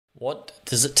What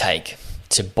does it take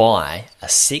to buy a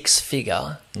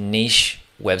six-figure niche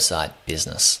website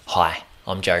business? Hi,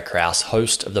 I'm Joe Kraus,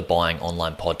 host of the Buying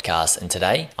Online podcast, and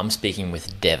today I'm speaking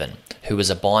with Devin, who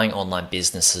is a Buying Online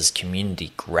Businesses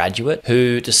community graduate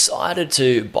who decided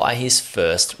to buy his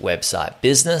first website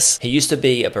business. He used to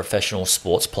be a professional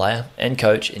sports player and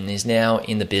coach and is now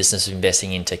in the business of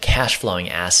investing into cash flowing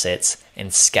assets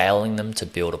and scaling them to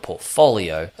build a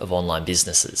portfolio of online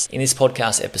businesses. In this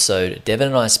podcast episode, Devin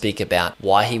and I speak about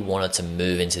why he wanted to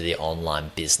move into the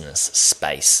online business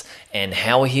space and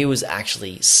how he was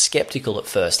actually skeptical at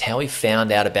first, how he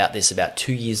found out about this about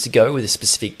 2 years ago with a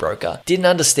specific broker, didn't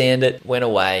understand it, went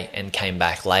away and came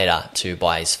back later to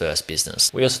buy his first business.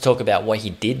 We also talk about what he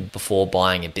did before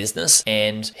buying a business,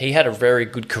 and he had a very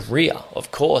good career,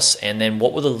 of course, and then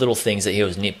what were the little things that he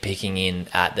was nitpicking in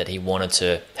at that he wanted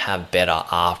to have a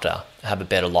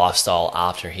better lifestyle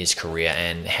after his career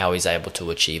and how he's able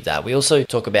to achieve that. We also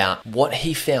talk about what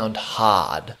he found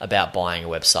hard about buying a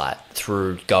website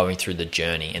through going through the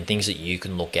journey and things that you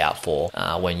can look out for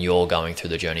when you're going through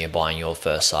the journey of buying your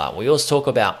first site. We also talk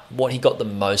about what he got the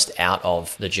most out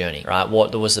of the journey, right?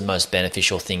 What was the most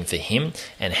beneficial thing for him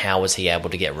and how was he able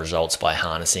to get results by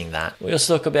harnessing that. We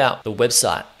also talk about the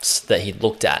websites that he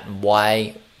looked at and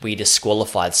why we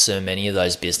disqualified so many of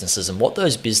those businesses and what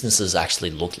those businesses actually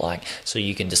look like so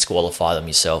you can disqualify them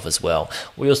yourself as well.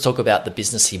 We also talk about the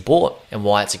business he bought and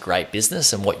why it's a great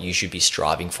business and what you should be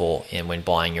striving for and when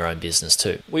buying your own business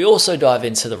too. We also dive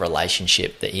into the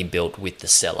relationship that he built with the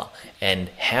seller and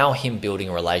how him building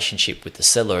a relationship with the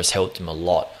seller has helped him a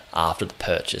lot after the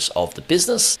purchase of the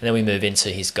business. And then we move into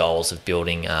his goals of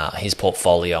building his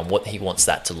portfolio and what he wants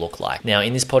that to look like. Now,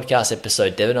 in this podcast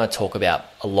episode, Devin and I talk about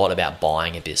a lot about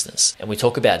buying a business, and we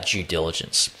talk about due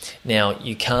diligence. Now,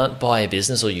 you can't buy a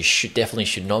business, or you definitely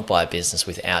should not buy a business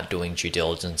without doing due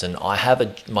diligence. And I have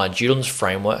my due diligence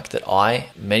framework that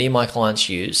many of my clients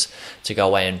use to go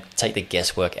away and take the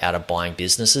guesswork out of buying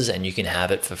businesses, and you can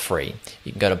have it for free.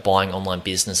 You can go to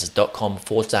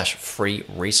buyingonlinebusinesses.com/free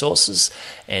resources,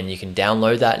 and you can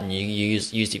download that and you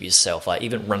use it yourself. I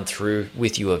even run through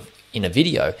with you in a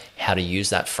video how to use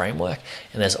that framework,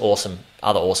 and there's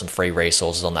other awesome free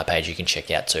resources on that page you can check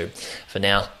out too. For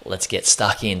now, let's get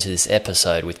stuck into this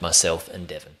episode with myself and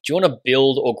Devin. Do you want to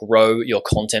build or grow your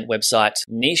content website?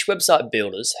 Niche website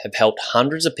builders have helped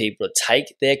hundreds of people to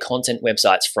take their content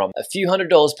websites from a few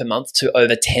 $100s per month to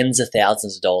over tens of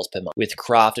thousands of dollars per month with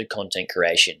crafted content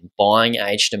creation, buying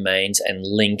age domains, and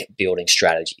link building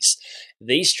strategies.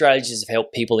 These strategies have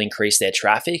helped people increase their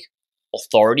traffic,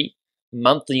 authority,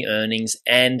 monthly earnings,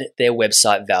 and their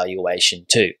website valuation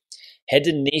too. Head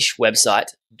to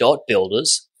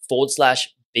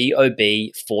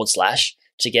nichewebsite.builders/BOB/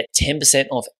 to get 10%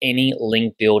 off any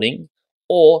link building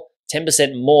or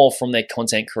 10% more from their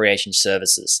content creation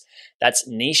services. That's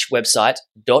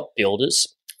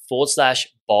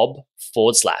nichewebsite.builders/Bob/.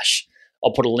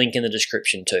 I'll put a link in the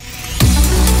description too.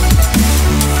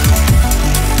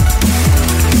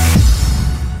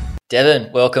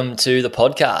 Devin, welcome to the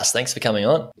podcast. Thanks for coming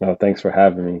on. Oh, thanks for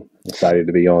having me. Excited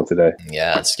to be on today.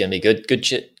 Yeah, it's going to be good. Good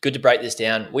to break this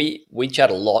down. We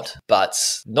chat a lot,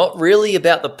 but not really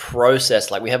about the process.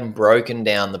 Like, we haven't broken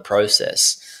down the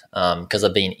process because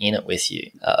I've been in it with you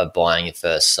of buying your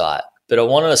first site. But I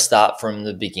wanted to start from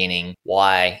the beginning.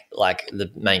 Why? Like,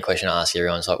 the main question I ask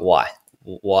everyone is like, why?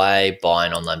 Why buy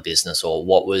an online business, or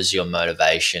what was your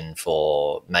motivation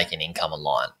for making income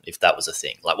online, if that was a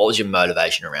thing? Like, what was your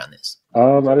motivation around this?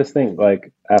 I just think,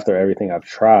 like, after everything I've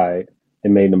tried,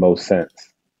 it made the most sense.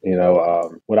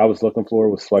 What I was looking for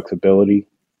was flexibility,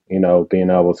 being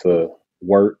able to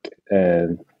work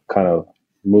and kind of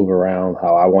move around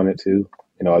how I wanted to,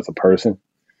 as a person.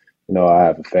 I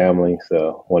have a family,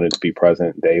 so wanted to be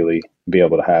present daily, be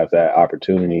able to have that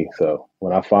opportunity. So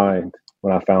when I found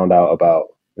out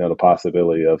about, the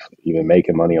possibility of even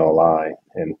making money online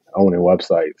and owning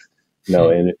websites,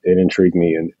 it intrigued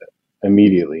me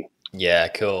immediately. Yeah,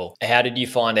 cool. How did you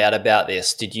find out about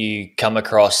this? Did you come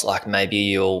across, like, maybe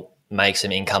you'll make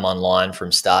some income online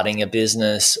from starting a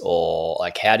business, or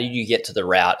like, how did you get to the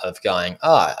route of going,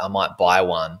 I might buy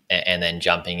one, and then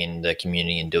jumping in the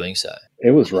community and doing so?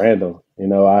 It was random.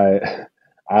 I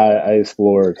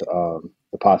explored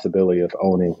the possibility of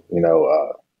owning,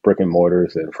 brick and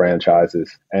mortars and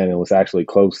franchises. And it was actually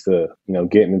close to,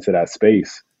 getting into that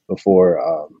space before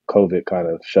COVID kind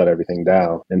of shut everything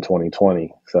down in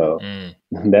 2020. So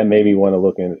that made me want to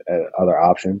look at other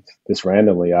options. Just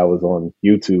randomly, I was on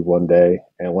YouTube one day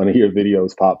and one of your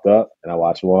videos popped up, and I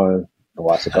watched one, I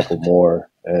watched a couple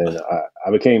more, and I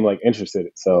became like interested.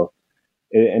 So,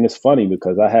 and it's funny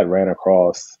because I had ran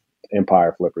across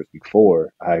Empire Flippers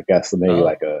before, I guess maybe Oh,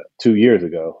 like 2 years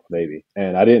ago, maybe.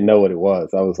 And I didn't know what it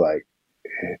was. I was like,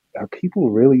 are people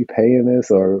really paying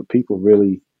this, or are people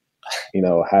really,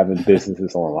 having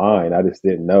businesses online? I just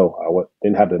didn't know.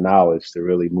 Didn't have the knowledge to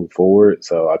really move forward.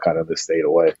 So I kind of just stayed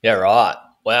away. yeah, right.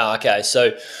 Wow. Okay.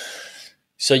 So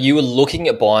you were looking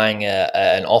at buying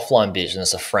an offline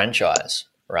business, a franchise,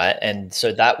 right? And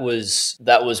so that was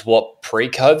what,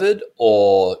 pre-COVID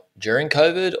or during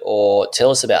COVID, or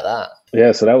tell us about that.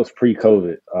 Yeah, so that was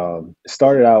pre-COVID. It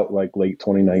started out like late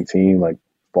 2019, like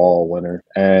fall, winter,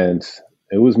 and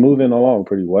it was moving along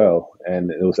pretty well.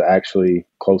 And it was actually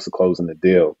close to closing the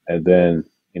deal. And then,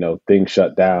 things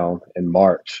shut down in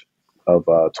March of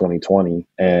 2020,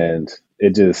 and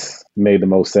it just made the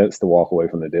most sense to walk away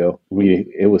from the deal.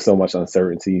 It was so much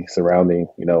uncertainty surrounding,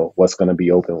 what's going to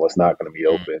be open, what's not going to be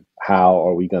Mm. open. How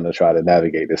are we going to try to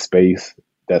navigate this space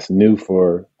that's new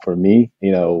for me,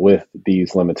 with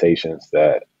these limitations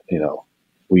that,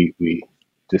 we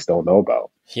just don't know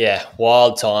about. Yeah,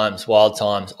 wild times, wild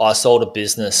times. I sold a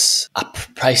business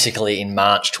basically in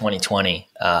March 2020,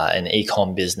 an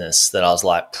e-com business that I was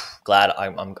like, glad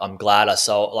I'm glad I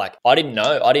sold. Like, I didn't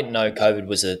know COVID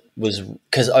was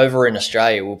because over in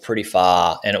Australia we're pretty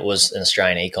far, and it was an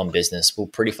Australian e-com business. We're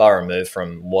pretty far removed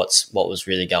from what was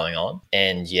really going on.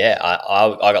 And yeah,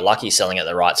 I got lucky selling at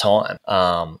the right time.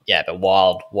 Yeah, but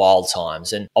wild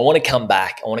times. And I want to come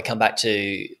back.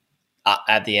 To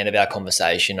at the end of our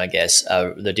conversation, I guess,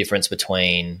 the difference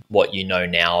between what you know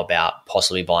now about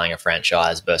possibly buying a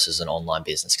franchise versus an online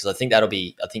business, because I think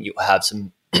you'll have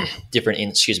some different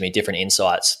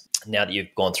insights now that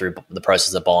you've gone through the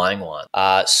process of buying one.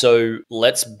 So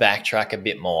let's backtrack a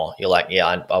bit more. You're like, yeah,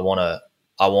 I want to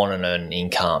earn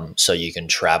income so you can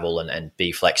travel and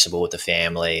be flexible with the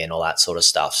family and all that sort of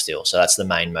stuff still. So that's the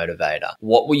main motivator.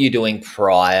 What were you doing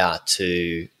prior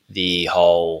to the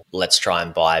whole let's try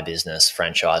and buy a business,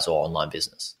 franchise, or online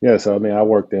business? Yeah, so I mean, I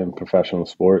worked in professional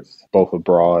sports, both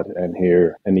abroad and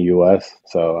here in the US.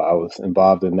 So I was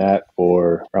involved in that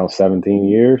for around 17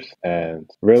 years, and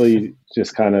really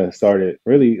just kind of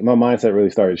my mindset really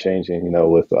started changing,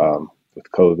 with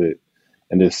COVID,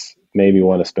 and this made me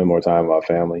want to spend more time with my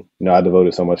family. I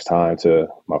devoted so much time to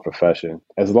my profession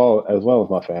as well as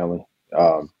my family.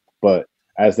 But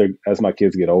as my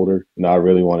kids get older, I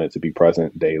really wanted to be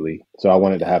present daily. So I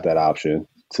wanted to have that option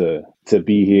to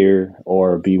be here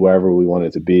or be wherever we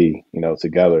wanted to be,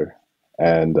 together,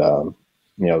 and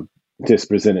just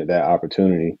presented that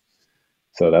opportunity.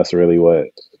 So that's really what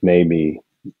made me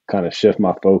kind of shift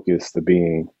my focus to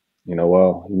being,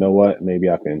 well, you know what, maybe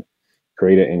I can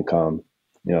create an income,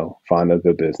 find a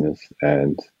good business,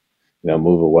 and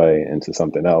move away into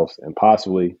something else and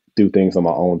possibly do things on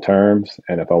my own terms.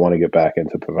 And if I want to get back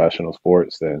into professional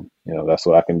sports, then, that's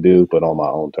what I can do, but on my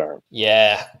own terms.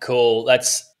 Yeah, cool.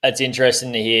 That's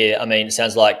interesting to hear. I mean, it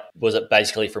sounds like, was it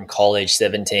basically from college,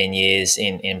 17 years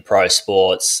in pro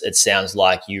sports? It sounds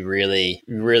like you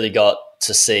really got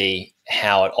to see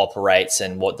how it operates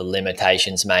and what the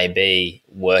limitations may be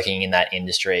working in that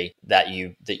industry that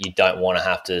you don't want to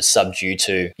have to subdue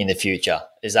to in the future.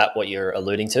 Is that what you're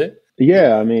alluding to?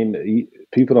 Yeah, I mean,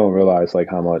 people don't realize like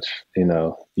how much,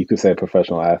 you could say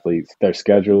professional athletes, their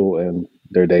schedule and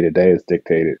their day to day is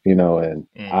dictated, and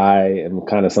I am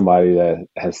kind of somebody that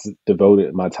has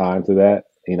devoted my time to that,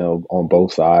 on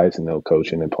both sides,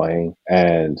 coaching and playing.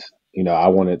 And, I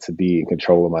wanted to be in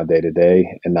control of my day to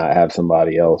day and not have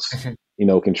somebody else,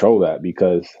 control that,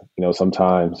 because,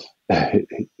 sometimes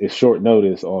it's short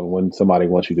notice on when somebody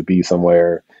wants you to be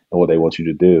somewhere and what they want you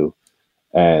to do.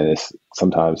 And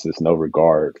sometimes there's no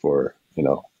regard for,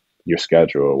 your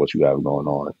schedule or what you have going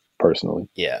on personally.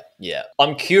 Yeah.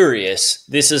 I'm curious.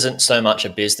 This isn't so much a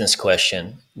business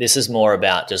question. This is more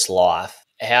about just life.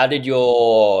 How did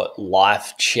your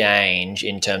life change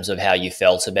in terms of how you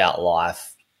felt about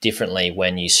life differently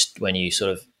when you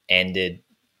sort of ended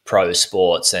pro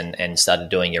sports and started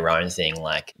doing your own thing?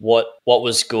 Like what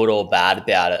was good or bad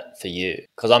about it for you?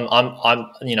 Because I'm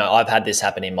I've had this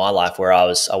happen in my life where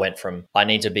I went from I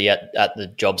need to be at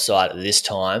the job site at this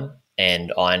time,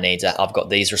 and I've got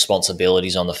these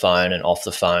responsibilities on the phone and off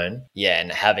the phone. Yeah.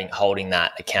 And holding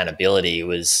that accountability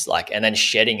was like, and then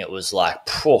shedding it was like,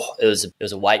 it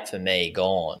was a weight for me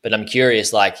gone. But I'm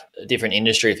curious, like a different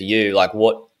industry for you, like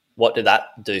what did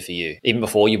that do for you even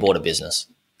before you bought a business?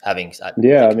 Having I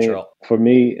mean, for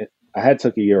me, I had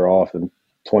took a year off in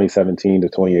 2017 to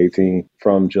 2018.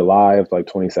 From July of like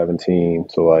 2017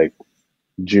 to like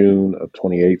June of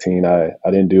 2018, I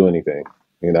didn't do anything,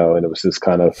 and it was just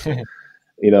kind of,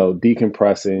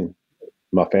 decompressing.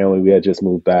 My family, we had just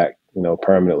moved back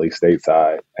permanently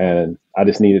stateside. And I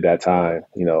just needed that time,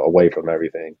 away from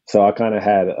everything. So I kind of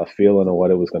had a feeling of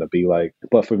what it was going to be like.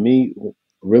 But for me,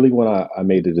 really, when I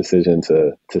made the decision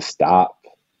to stop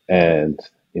and,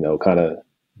 kind of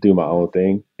do my own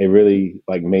thing, it really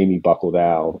like made me buckle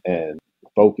down and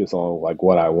focus on like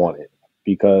what I wanted,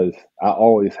 because I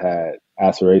always had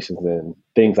aspirations and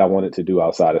things I wanted to do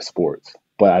outside of sports,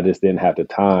 but I just didn't have the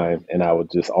time, and I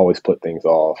would just always put things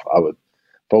off. I would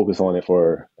focus on it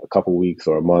for a couple weeks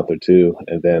or a month or two,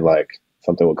 and then like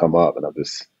something would come up and I'll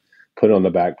just put it on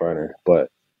the back burner. But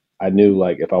I knew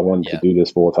like if I wanted to do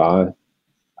this full time,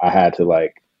 I had to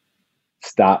like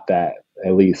stop that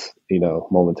at least,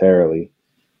 momentarily,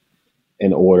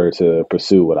 in order to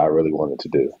pursue what I really wanted to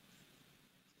do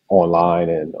online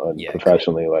and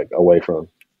professionally, like away from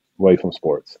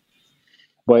sports.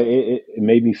 But it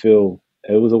made me feel,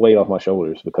 it was a weight off my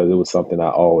shoulders, because it was something I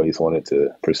always wanted to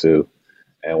pursue.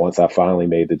 And once I finally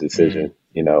made the decision,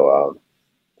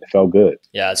 it felt good.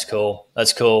 Yeah, that's cool.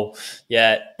 That's cool.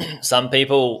 Yeah, some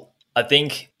people, I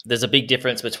think there's a big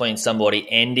difference between somebody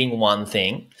ending one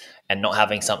thing and not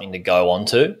having something to go on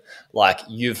to. Like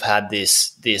you've had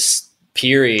this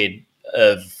period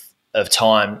of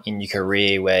time in your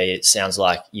career where it sounds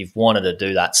like you've wanted to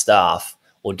do that stuff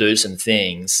or do some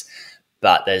things,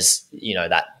 but there's,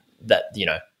 the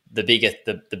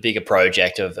bigger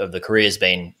project of the career has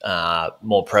been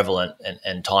more prevalent,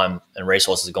 and time and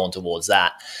resources have gone towards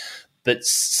that. But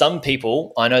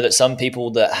I know that some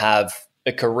people that have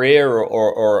a career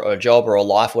or a job or a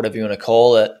life, whatever you want to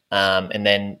call it, and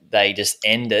then they just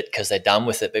end it because they're done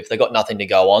with it. But if they've got nothing to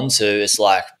go on to, it's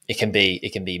like it can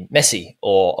be messy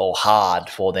or hard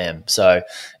for them. So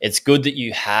it's good that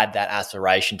you had that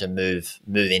aspiration to move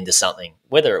into something,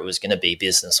 whether it was going to be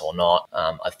business or not.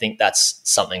 I think that's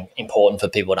something important for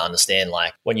people to understand.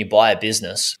 Like when you buy a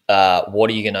business, what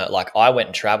are you going to, like I went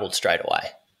and traveled straight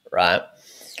away, right?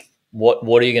 What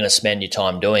are you going to spend your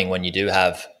time doing when you do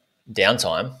have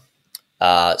downtime,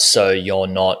 so you're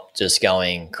not just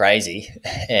going crazy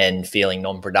and feeling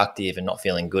non-productive and not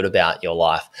feeling good about your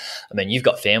life? I mean, you've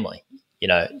got family,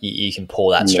 you can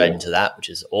pour that straight into that, which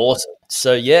is awesome.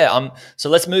 So so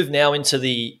let's move now into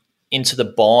the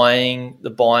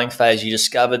buying phase. You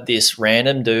discovered this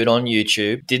random dude on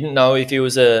YouTube, didn't know if he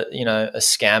was a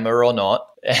scammer or not,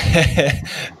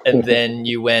 and then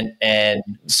you went and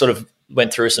sort of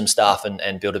went through some stuff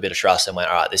and built a bit of trust and went,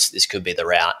 all right, this could be the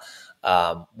route.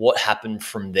 What happened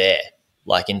from there?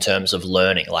 Like in terms of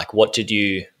learning, like what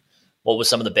were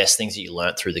some of the best things that you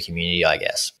learned through the community, I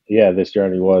guess? Yeah, this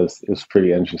journey was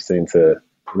pretty interesting to,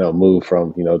 move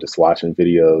from, just watching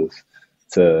videos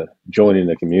to joining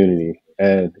the community.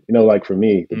 And, like for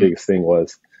me, the biggest thing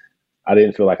was I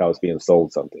didn't feel like I was being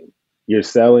sold something. You're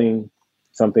selling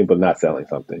something, but not selling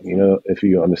something, if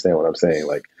you understand what I'm saying.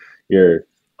 Like you're,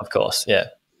 of course, yeah,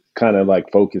 kind of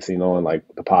like focusing on like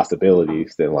the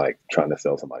possibilities than like trying to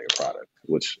sell somebody a product,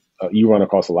 which you run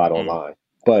across a lot online.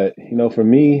 But, for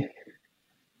me,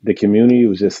 the community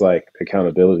was just like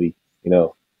accountability,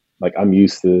 like I'm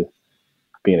used to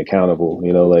being accountable,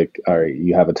 like, all right,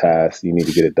 you have a task, you need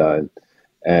to get it done.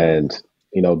 And,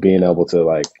 being able to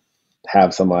like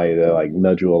have somebody to like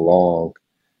nudge you along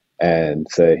and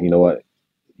say, you know what,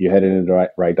 you're headed in the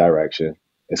right direction.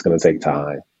 It's going to take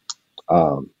time.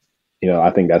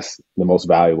 I think that's the most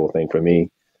valuable thing for me.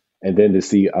 And then to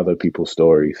see other people's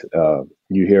stories.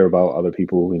 You hear about other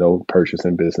people,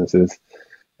 purchasing businesses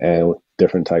and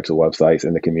different types of websites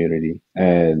in the community,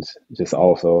 and just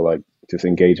also like just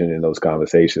engaging in those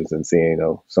conversations and seeing,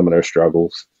 some of their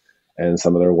struggles and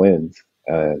some of their wins.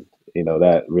 And,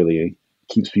 that really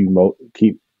keeps you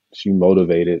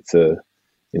motivated to,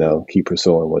 keep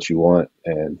pursuing what you want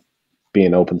and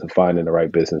being open to finding the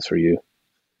right business for you.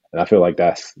 And I feel like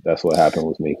that's what happened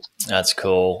with me. That's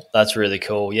cool. That's really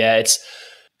cool. Yeah, it's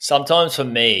sometimes for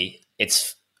me,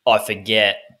 I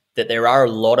forget that there are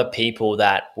a lot of people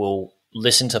that will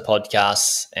listen to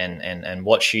podcasts and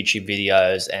watch YouTube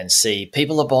videos and see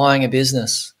people are buying a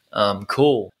business.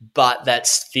 Cool. But that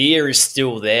fear is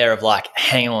still there of like,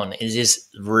 hang on, is this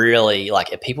really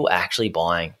like, are people actually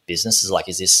buying businesses? Like,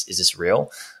 is this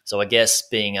real? So I guess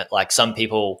being like some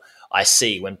people I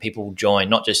see when people join,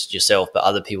 not just yourself, but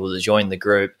other people that join the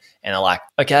group and are like,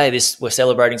 okay, we're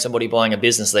celebrating somebody buying a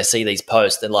business. They see these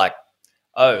posts. They're like,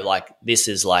 oh, like this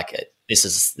is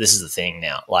the thing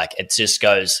now. Like it just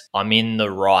goes, I'm in the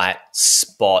right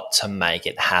spot to make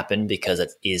it happen because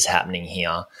it is happening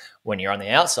here. When you're on the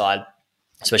outside,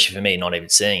 especially for me, not even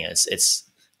seeing it, it's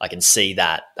I can see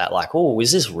that like, oh,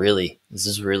 is this really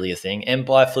a thing?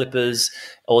 Empire Flippers,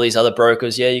 all these other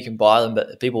brokers, yeah, you can buy them,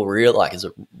 but people like, is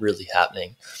it really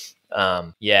happening?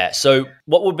 Yeah. So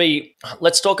what would be,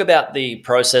 let's talk about the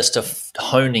process to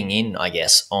honing in, I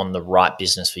guess, on the right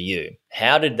business for you.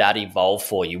 How did that evolve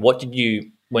for you? What did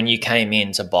you, when you came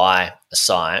in to buy a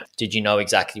site, did you know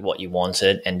exactly what you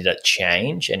wanted, and did it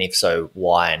change? And if so,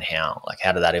 why and how? Like,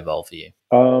 how did that evolve for you?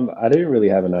 I didn't really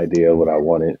have an idea what I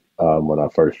wanted when I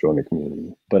first joined the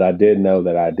community, but I did know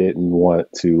that I didn't want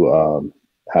to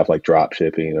have like drop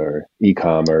shipping or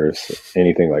e-commerce,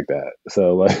 anything like that.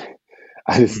 So like,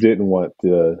 I just didn't want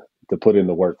to put in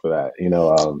the work for that.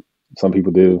 Some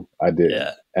people do, I didn't,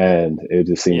 Yeah. and it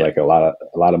just seemed Yeah. like a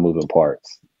lot of moving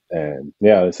parts. And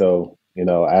yeah, so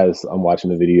as I'm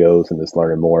watching the videos and just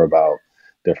learning more about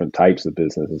different types of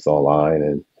businesses online,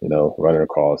 and running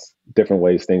across different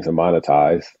ways things are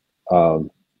monetized,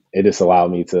 it just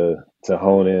allowed me to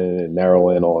hone in and narrow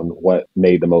in on what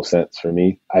made the most sense for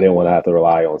me. I didn't want to have to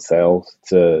rely on sales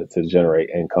to generate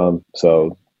income,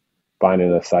 so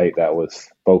finding a site that was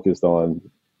focused on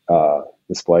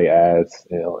display ads,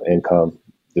 income,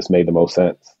 just made the most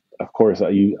sense. Of course,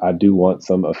 I do want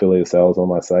some affiliate sales on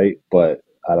my site, but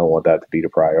I don't want that to be the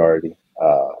priority.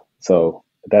 So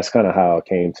that's kind of how I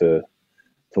came to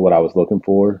what I was looking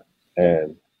for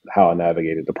and how I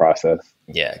navigated the process.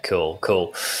 Yeah, cool.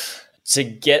 To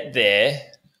get there,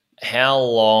 how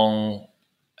long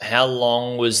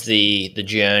was the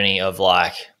journey of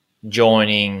like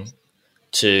joining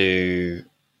to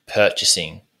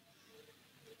purchasing?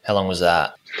 How long was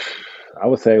that? I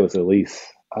would say it was at least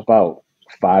about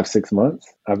 5-6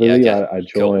 months. I believe okay.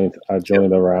 I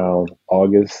joined around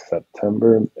August,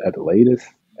 September at the latest.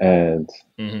 And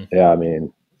yeah, I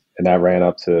mean, and that ran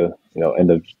up to,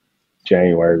 end of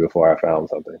January before I found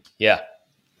something. Yeah.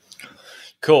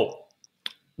 Cool.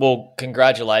 Well,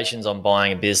 congratulations on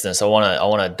buying a business. I want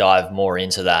to dive more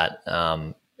into that.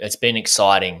 It's been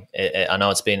exciting. I know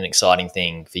it's been an exciting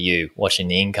thing for you, watching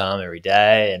the income every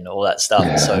day and all that stuff.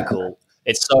 It's so cool.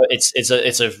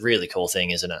 It's a really cool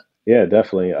thing, isn't it? Yeah,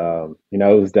 definitely.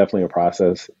 It was definitely a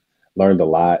process. Learned a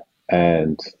lot,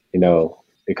 and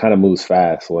it kind of moves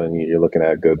fast when you're looking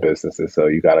at good businesses. So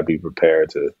you got to be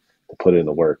prepared to put in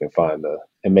the work and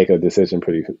and make a decision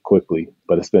pretty quickly.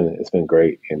 But it's been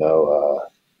great.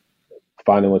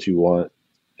 Finding what you want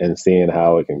and seeing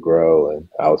how it can grow and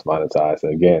how it's monetized.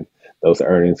 And again, those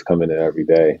earnings coming in every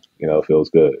day,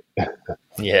 feels good.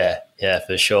 Yeah,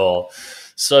 for sure.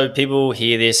 So people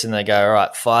hear this and they go, all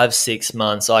right, 5-6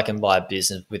 months, I can buy a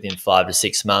business within 5 to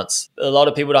 6 months. A lot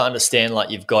of people don't understand,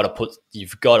 like, you've got to put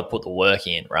the work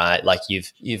in, right? Like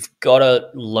you've got to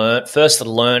learn first.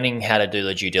 Learning how to do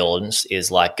the due diligence is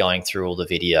like going through all the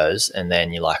videos, and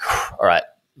then you're like, all right,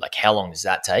 like how long does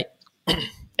that take?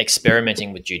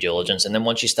 Experimenting with due diligence, and then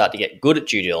once you start to get good at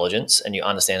due diligence and you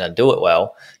understand how to do it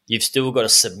well, you've still got to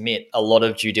submit a lot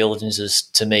of due diligences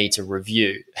to me to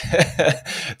review,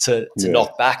 to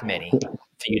knock back many,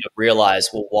 for you to realize,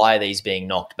 well, why are these being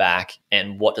knocked back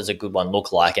and what does a good one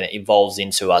look like? And it evolves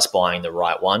into us buying the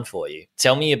right one for you.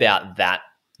 Tell me about that,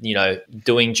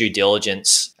 doing due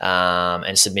diligence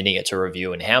and submitting it to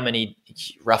review, and how many,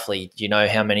 roughly, do you know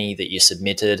how many that you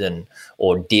submitted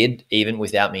or did, even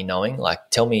without me knowing? Like,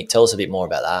 tell us a bit more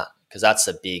about that, because that's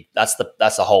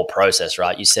the whole process,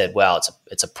 right? You said, wow,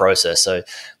 it's a process. So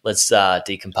let's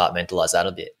decompartmentalize that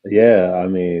a bit. Yeah, I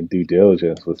mean, due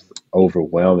diligence was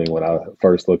overwhelming when I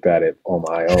first looked at it on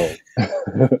my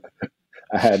own.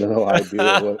 I had no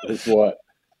idea what was what.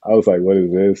 I was like, what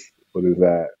is this? What is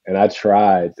that? And I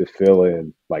tried to fill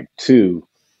in like 2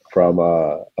 from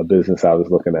a business I was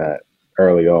looking at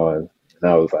early on. And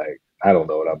I was like, I don't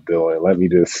know what I'm doing. Let me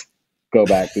just go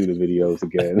back through the videos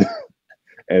again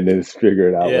and then figure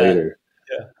it out later.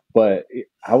 Yeah. But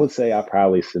I would say I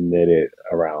probably submitted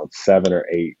around 7 or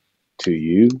 8 to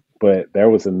you, but there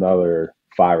was another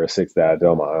 5 or 6 that I did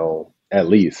on my own, at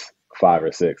least 5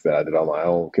 or 6 that I did on my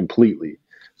own completely,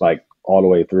 like all the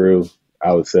way through.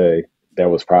 I would say there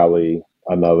was probably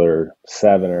another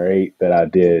 7 or 8 that I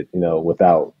did,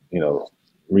 without,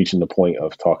 reaching the point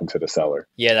of talking to the seller.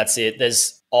 Yeah, that's it.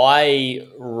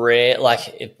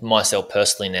 Myself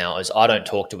personally now, is I don't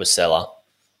talk to a seller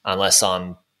unless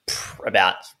I'm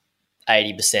about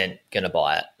 80% going to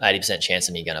buy it, 80% chance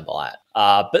of me going to buy it.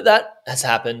 But that has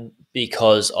happened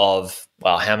because of,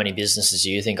 well, how many businesses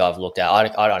do you think I've looked at?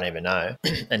 I don't even know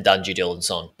and done due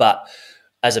diligence on. But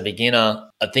as a beginner,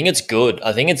 I think it's good.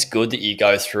 I think it's good that you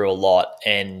go through a lot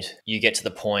and you get to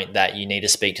the point that you need to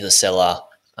speak to the seller,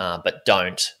 but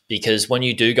don't. Because when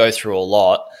you do go through a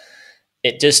lot,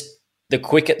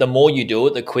 the more you do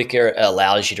it, the quicker it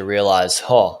allows you to realize,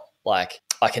 like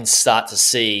I can start to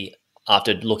see,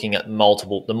 after looking at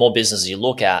the more businesses you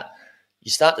look at, you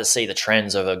start to see the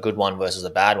trends of a good one versus a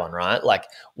bad one, right? Like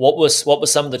what were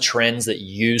some of the trends that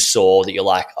you saw that you're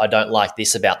like, I don't like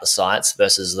this about the sites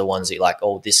versus the ones that you're like,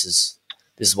 oh, this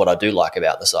is what I do like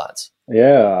about the sites?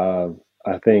 Yeah,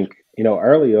 I think,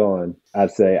 early on,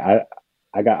 I'd say I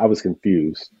was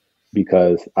confused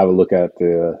because I would look at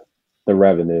the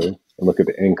revenue and look at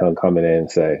the income coming in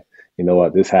and say, you know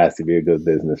what, this has to be a good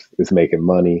business. It's making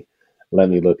money. Let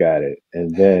me look at it.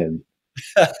 And then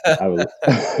I would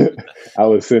I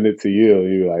would send it to you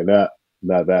and you were like,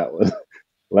 not that one.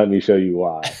 Let me show you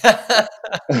why.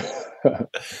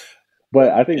 But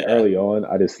I think Yeah. early on,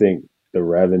 I just think the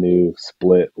revenue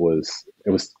split was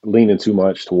leaning too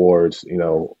much towards,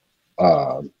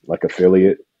 like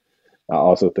affiliate. I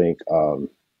also think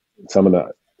some of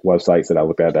the websites that I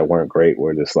looked at that weren't great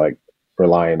were just like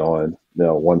relying on,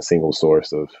 one single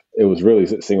source of, it was really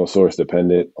single source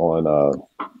dependent on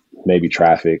maybe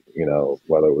traffic,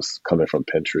 whether it was coming from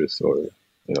Pinterest or,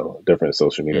 a different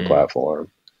social media platform.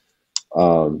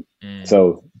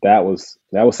 So that was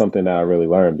something that I really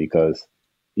learned, because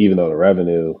even though the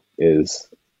revenue it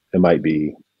might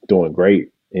be doing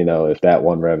great, if that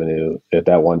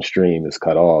one stream is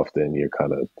cut off, then you're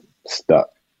kind of stuck,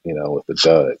 with the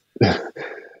dud.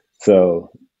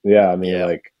 So yeah, I mean, Yeah.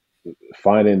 like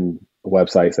finding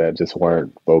websites that just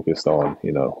weren't focused on,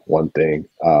 one thing,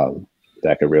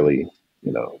 that could really,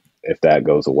 if that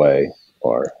goes away,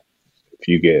 or if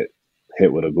you get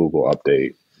hit with a Google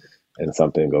update and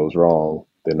something goes wrong,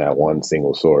 then that one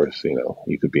single source,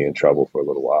 you could be in trouble for a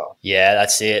little while. Yeah,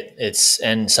 that's it.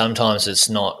 And sometimes it's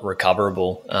not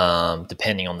recoverable,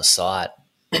 depending on the site,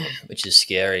 which is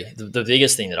scary. The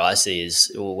biggest thing that I see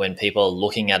is when people are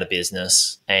looking at a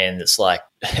business and it's like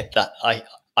that.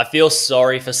 I feel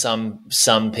sorry for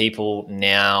some people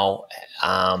now,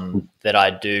 that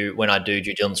I do when I do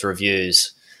due diligence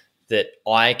reviews, that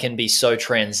I can be so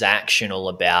transactional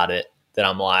about it that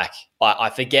I'm like, I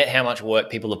forget how much work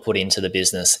people have put into the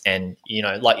business. And,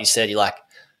 like you said, you're like,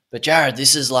 but Jared,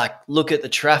 this is like, look at the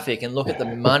traffic and look at the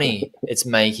money it's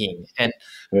making. And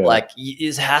Yeah, like,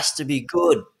 it has to be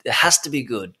good. It has to be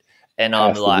good. And I'm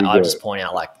has to like, be I good. just point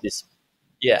out like this.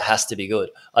 Yeah, it has to be good.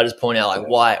 I just point out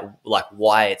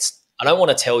why it's, I don't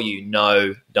want to tell you,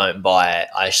 no, don't buy it.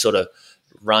 I sort of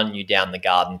run you down the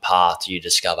garden path. You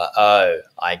discover, oh,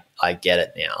 I get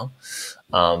it now.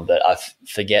 But I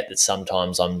forget that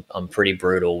sometimes I'm pretty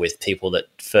brutal with people that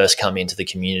first come into the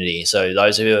community. So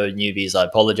those who are newbies, I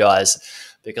apologize,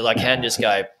 because I can just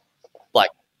go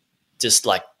like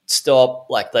stop,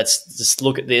 like let's just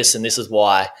look at this, and this is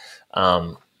why.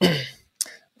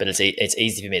 But it's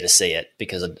easy for me to see it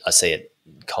because I see it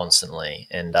constantly,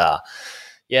 and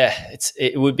yeah,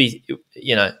 it would be,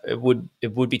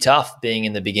 it would be tough being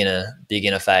in the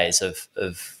beginner phase of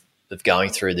going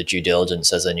through the due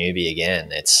diligence as a newbie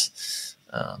again. It's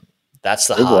that's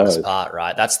the It hardest was. part,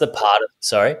 right? That's the part of,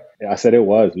 sorry. Yeah, I said it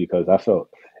was because I felt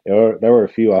there were a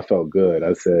few I felt good.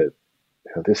 I said,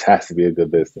 this has to be a good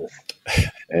business.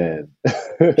 And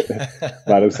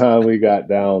by the time we got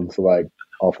down to like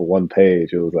off of one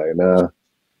page, it was like, nah,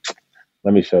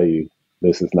 let me show you.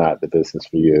 This is not the business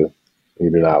for you. You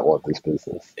do not want this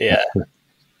business. Yeah.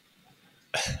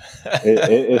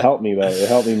 It helped me though. It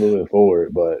helped me moving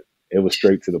forward, but it was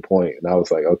straight to the point. And I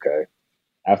was like, okay.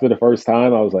 After the first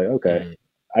time, I was like, okay,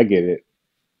 I get it.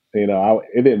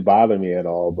 It didn't bother me at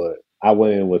all, but I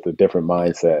went in with a different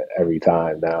mindset every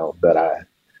time now that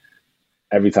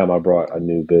every time I brought a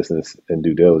new business in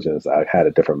due diligence, I had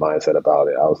a different mindset about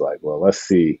it. I was like, well, let's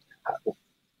see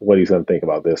what he's going to think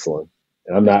about this one.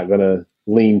 And I'm not going to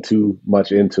lean too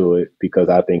much into it because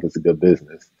I think it's a good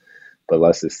business, but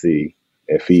let's just see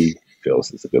if he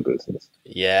feels it's a good business.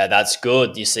 Yeah, that's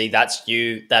good. You see, that's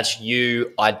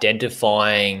you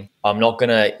identifying. I'm not going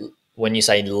to, when you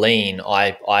say lean,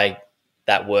 I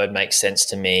that word makes sense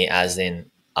to me as in,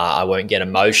 I won't get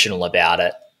emotional about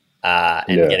it.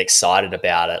 And get excited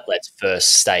about it. Let's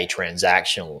first stay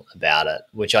transactional about it,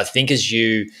 which I think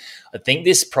I think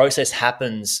this process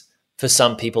happens for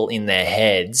some people in their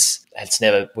heads.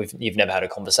 You've never had a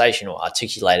conversation or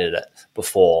articulated it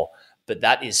before, but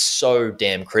that is so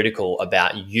damn critical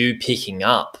about you picking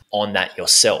up on that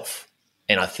yourself.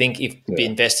 And I think if the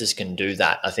investors can do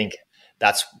that, I think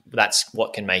that's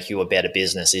what can make you a better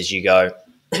business is you go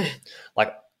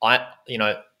like,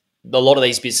 a lot of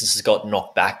these businesses got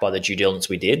knocked back by the due diligence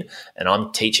we did, and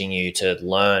I'm teaching you to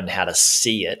learn how to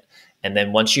see it. And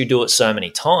then once you do it so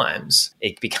many times,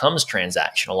 it becomes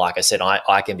transactional. Like I said,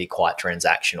 I can be quite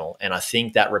transactional. And I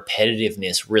think that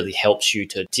repetitiveness really helps you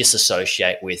to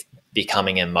disassociate with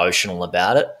becoming emotional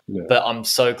about it. Yeah. But I'm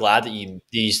so glad that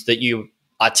you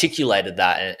articulated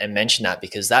that and mentioned that,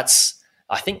 because that's,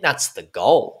 I think that's the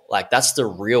goal. Like that's the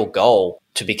real goal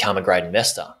to become a great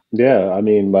investor. Yeah. I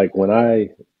mean, like when I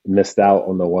missed out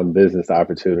on the one business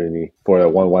opportunity for that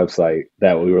one website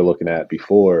that we were looking at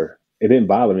before, it didn't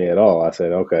bother me at all. I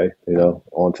said, okay,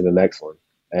 on to the next one.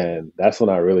 And that's when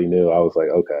I really knew. I was like,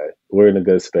 okay, we're in a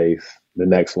good space. The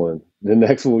next one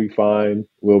we find,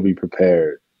 we'll be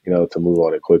prepared, to move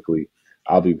on it quickly.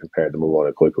 I'll be prepared to move on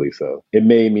it quickly. So it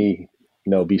made me,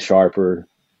 be sharper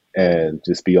and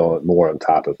just be more on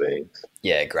top of things.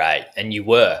 Yeah, great. And you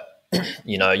were,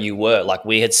 you were like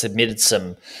we had submitted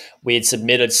some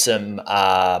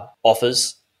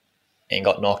offers and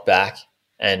got knocked back,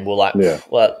 and we're like, Yeah.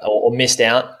 well, or missed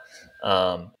out.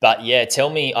 But yeah, tell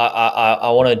me, I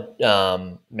want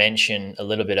to mention a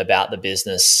little bit about the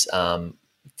business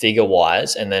figure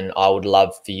wise, and then I would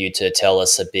love for you to tell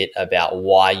us a bit about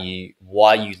why you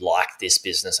like this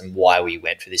business and why we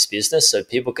went for this business, so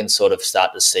people can sort of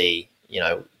start to see,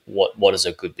 what does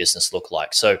a good business look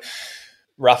like. So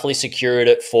roughly secured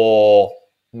it for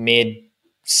mid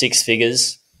 6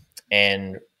 figures,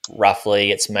 and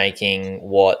roughly it's making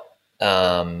what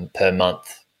per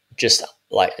month, just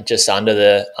under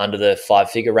the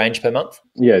 5-figure range per month.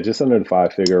 Yeah, just under the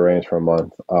 5-figure range per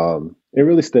month. It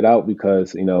really stood out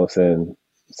because, it's in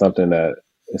something that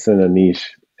it's in a niche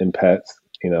in pets,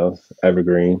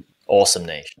 evergreen. Awesome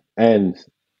niche. And,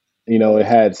 it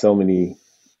had so many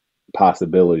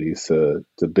possibilities to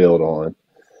build on.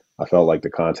 I felt like the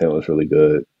content was really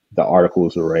good. The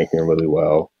articles were ranking really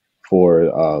well for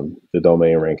the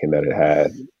domain ranking that it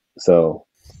had. So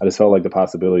I just felt like the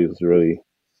possibilities was really,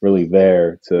 really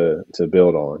there to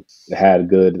build on. It had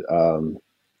good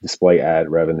display ad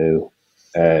revenue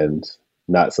and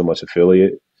not so much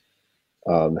affiliate.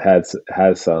 Has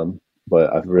some,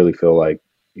 but I really feel like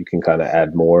you can kind of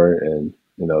add more, and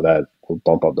that will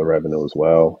bump up the revenue as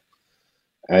well.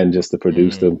 And just to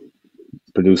produce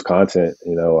content,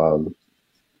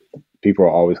 people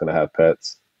are always going to have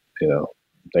pets.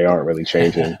 They aren't really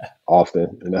changing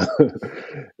often.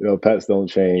 Pets don't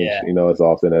change, as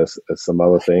often as some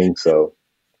other things. So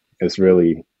it's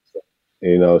really,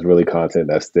 it's really content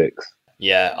that sticks.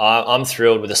 Yeah, I'm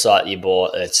thrilled with the site you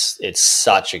bought. It's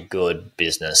such a good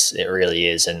business. It really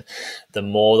is. And the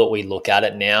more that we look at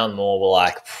it now, the more we're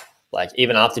like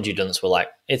even after due diligence, we're like,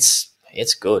 it's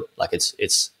good. Like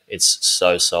it's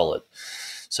so solid.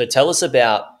 So tell us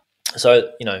about,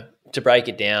 to break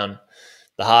it down,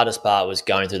 the hardest part was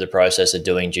going through the process of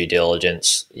doing due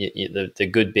diligence. The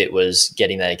good bit was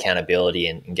getting that accountability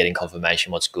and getting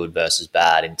confirmation what's good versus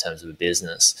bad in terms of a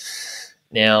business.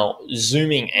 Now,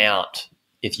 zooming out,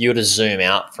 if you were to zoom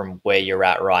out from where you're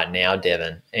at right now,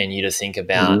 Devin, and you to think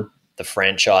about the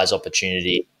franchise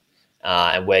opportunity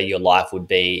and where your life would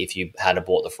be if you had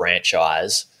bought the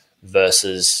franchise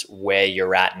versus where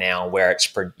you're at now, where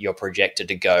you're projected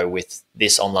to go with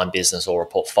this online business or a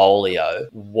portfolio,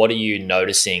 what are you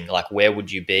noticing? Like, where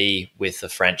would you be with the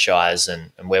franchise,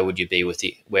 and where would you be with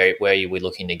where are we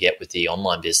looking to get with the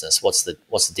online business? What's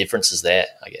the differences there,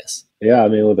 I guess? Yeah, I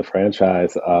mean, with the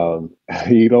franchise,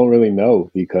 you don't really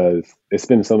know because it's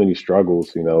been so many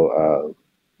struggles,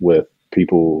 with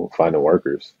people finding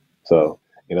workers. So,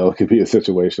 it could be a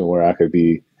situation where I could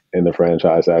be in the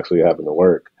franchise actually having to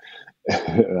work.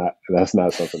 That's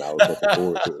not something I was looking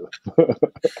forward to.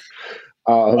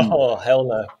 Oh, hell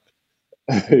no.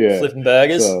 Yeah. Flipping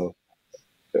burgers.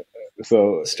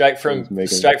 So straight from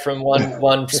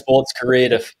one sports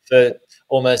career for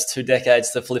almost 2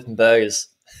 decades to flipping burgers.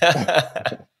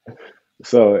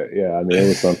 So yeah, I mean, it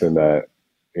was something that,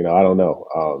 I don't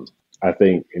know. I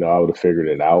think, I would have figured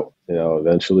it out,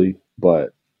 eventually,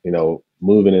 but,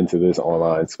 moving into this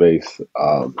online space,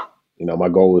 my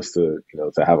goal is to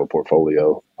have a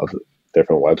portfolio of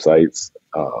different websites.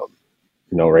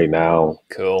 Right now,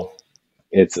 cool.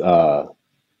 It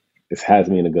has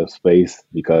me in a good space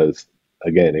because,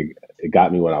 again, it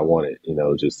got me what I wanted.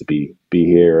 Just to be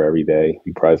here every day,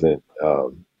 be present.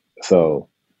 So,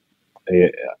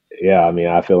 yeah, I mean,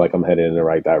 I feel like I'm headed in the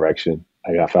right direction.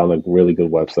 I found a really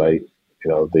good website.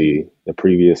 The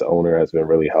previous owner has been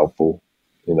really helpful.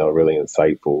 Really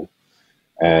insightful,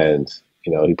 and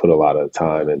he put a lot of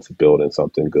time into building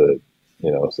something good.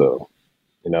 So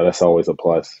that's always a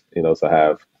plus. To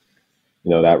have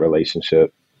that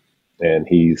relationship, and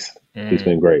he's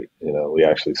been great. We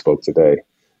actually spoke today,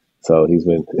 so he's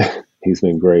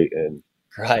been great, and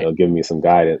giving me some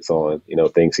guidance on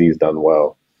things he's done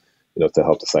well, to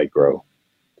help the site grow.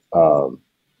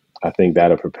 I think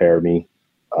that'll prepare me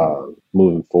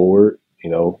moving forward.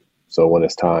 So when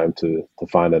it's time to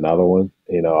find another one,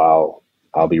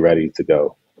 I'll be ready to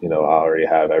go. I already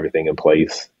have everything in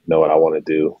place, know what I want to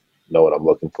do, know what I'm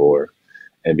looking for,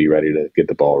 and be ready to get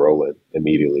the ball rolling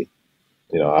immediately.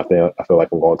 I feel like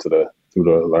I'm going through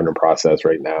the learning process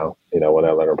right now. When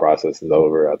that learning process is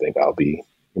over, I think I'll be,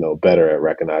 better at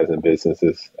recognizing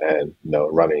businesses and,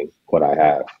 running what I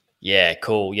have. Yeah,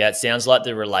 cool. Yeah, it sounds like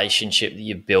the relationship that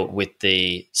you built with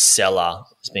the seller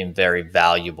has been very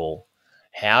valuable.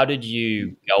 How did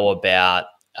you go about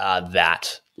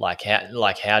that?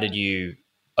 How did you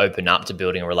open up to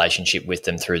building a relationship with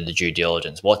them through the due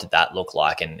diligence? What did that look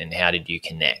like, and how did you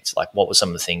connect? Like, what were some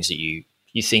of the things that you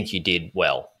think you did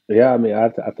well? Yeah, I mean, I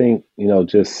think,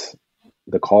 just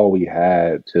the call we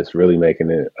had, just really making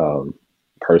it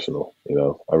personal.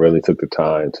 I really took the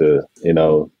time to,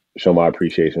 show my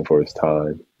appreciation for his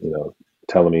time,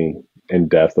 telling me in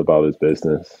depth about his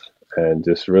business, and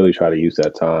just really try to use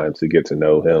that time to get to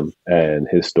know him and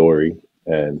his story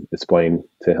and explain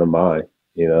to him mine.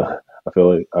 I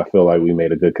feel like we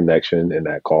made a good connection in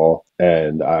that call,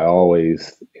 and I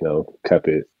always, kept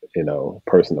it,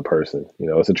 person to person.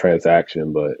 It's a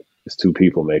transaction, but it's two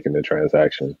people making the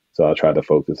transaction. So I tried to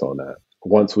focus on that.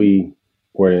 Once we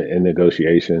were in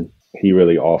negotiation, he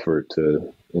really offered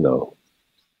to,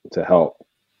 to help,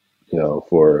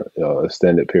 for an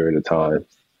extended period of time.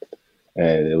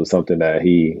 And it was something that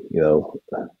he,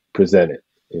 presented,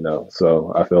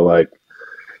 so I feel like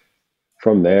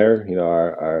from there,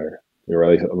 our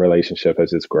relationship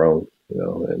has just grown,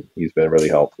 and he's been really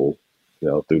helpful,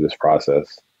 through this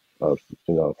process of,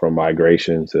 from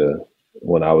migration to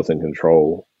when I was in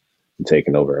control and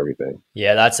taking over everything.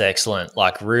 Yeah, that's excellent.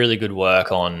 Like, really good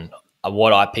work on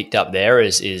what I picked up there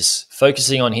is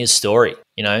focusing on his story,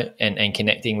 and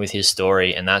connecting with his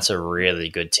story. And that's a really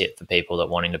good tip for people that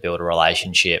wanting to build a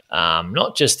relationship,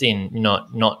 not just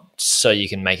not so you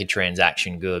can make a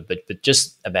transaction good, but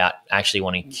just about actually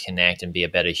wanting to connect and be a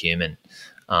better human.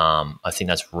 I think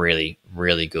that's really,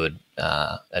 really good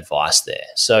advice there.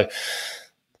 So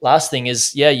last thing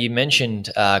is, you mentioned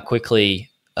quickly,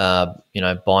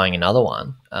 buying another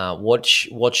one.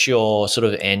 What's your sort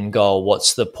of end goal?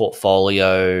 What's the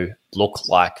portfolio look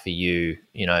like for you,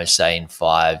 say in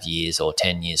 5 years or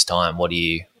 10 years time? What are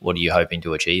you hoping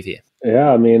to achieve here? Yeah,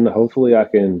 I mean, hopefully I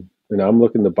can, I'm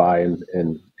looking to buy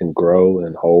and grow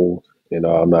and hold.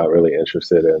 I'm not really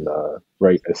interested in,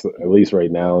 at least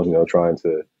right now, trying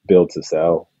to build to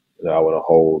sell. I want to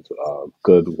hold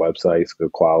good websites,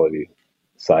 good quality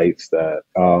sites that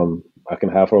I can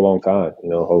have for a long time.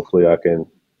 Hopefully I can,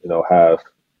 have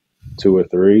 2 or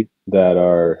 3 that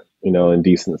are, in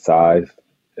decent size.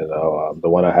 The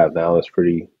one I have now is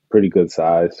pretty good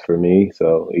size for me.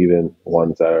 So even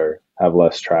ones that have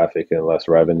less traffic and less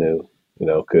revenue,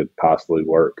 could possibly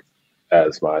work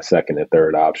as my second and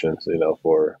third options,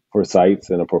 for sites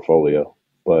and a portfolio.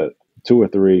 But 2 or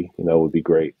 3, would be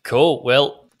great. Cool.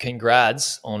 Well,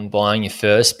 congrats on buying your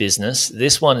first business.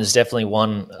 This one is definitely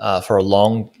one for a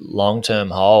long-term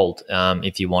hold,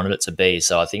 if you wanted it to be.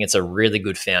 So I think it's a really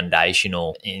good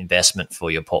foundational investment for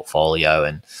your portfolio.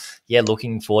 And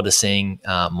looking forward to seeing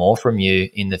more from you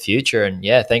in the future. And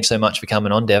thanks so much for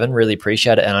coming on, Devin. Really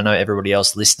appreciate it. And I know everybody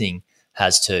else listening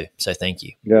has too. So thank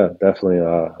you. Yeah, definitely.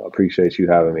 Appreciate you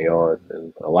having me on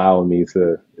and allowing me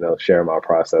to, share my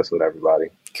process with everybody.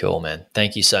 Cool, man.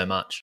 Thank you so much.